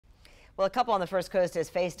Well, a couple on the First Coast has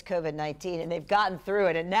faced COVID-19 and they've gotten through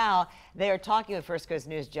it. And now they are talking with First Coast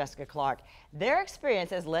News' Jessica Clark. Their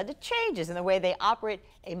experience has led to changes in the way they operate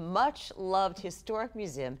a much-loved historic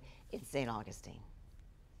museum in St. Augustine.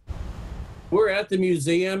 We're at the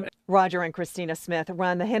museum. Roger and Christina Smith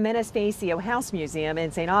run the Ximenez-Fatio House Museum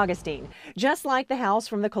in St. Augustine. Just like the house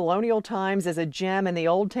from the colonial times is a gem in the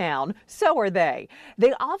old town, so are they.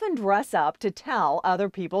 They often dress up to tell other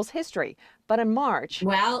people's history. But in March,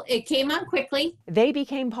 well, it came on quickly. They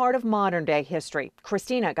became part of modern-day history.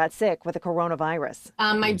 Christina got sick with the coronavirus.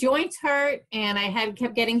 My joints hurt, and I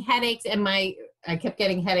kept getting headaches, and I kept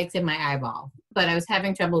getting headaches in my eyeball. But I was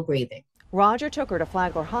having trouble breathing. Roger took her to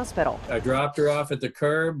Flagler Hospital. I dropped her off at the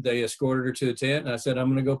curb. They escorted her to the tent, and I said, "I'm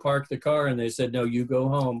going to go park the car." And they said, "No, you go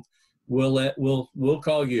home. We'll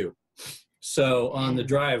call you." So on the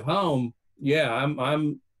drive home, yeah,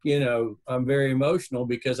 I'm very emotional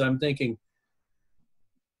because I'm thinking,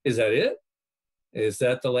 is that it? Is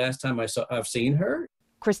that the last time I've seen her?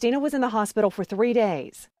 Christina was in the hospital for 3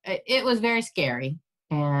 days. It was very scary,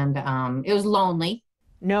 and it was lonely.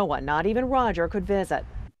 No one, not even Roger, could visit.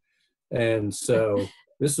 And so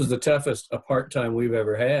this was the toughest apart time we've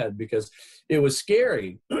ever had because it was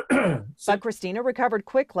scary. But Christina recovered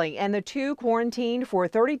quickly, and the two quarantined for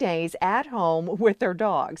 30 days at home with their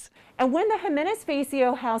dogs. And when the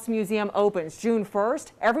Ximenez-Fatio House Museum opens June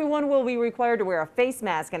 1st, everyone will be required to wear a face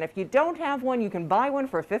mask. And if you don't have one, you can buy one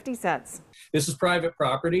for 50 cents. This is private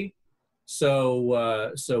property.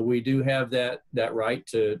 So we do have that right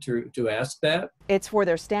to ask that. It's for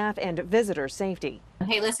their staff and visitors' safety.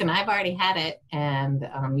 Hey, listen, I've already had it, and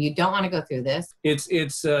you don't want to go through this.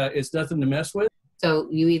 It's nothing to mess with. So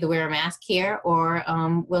you either wear a mask here, or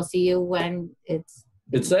we'll see you when it's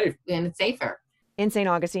safe and it's safer. In St.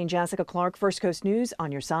 Augustine, Jessica Clark, First Coast News,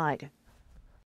 on your side.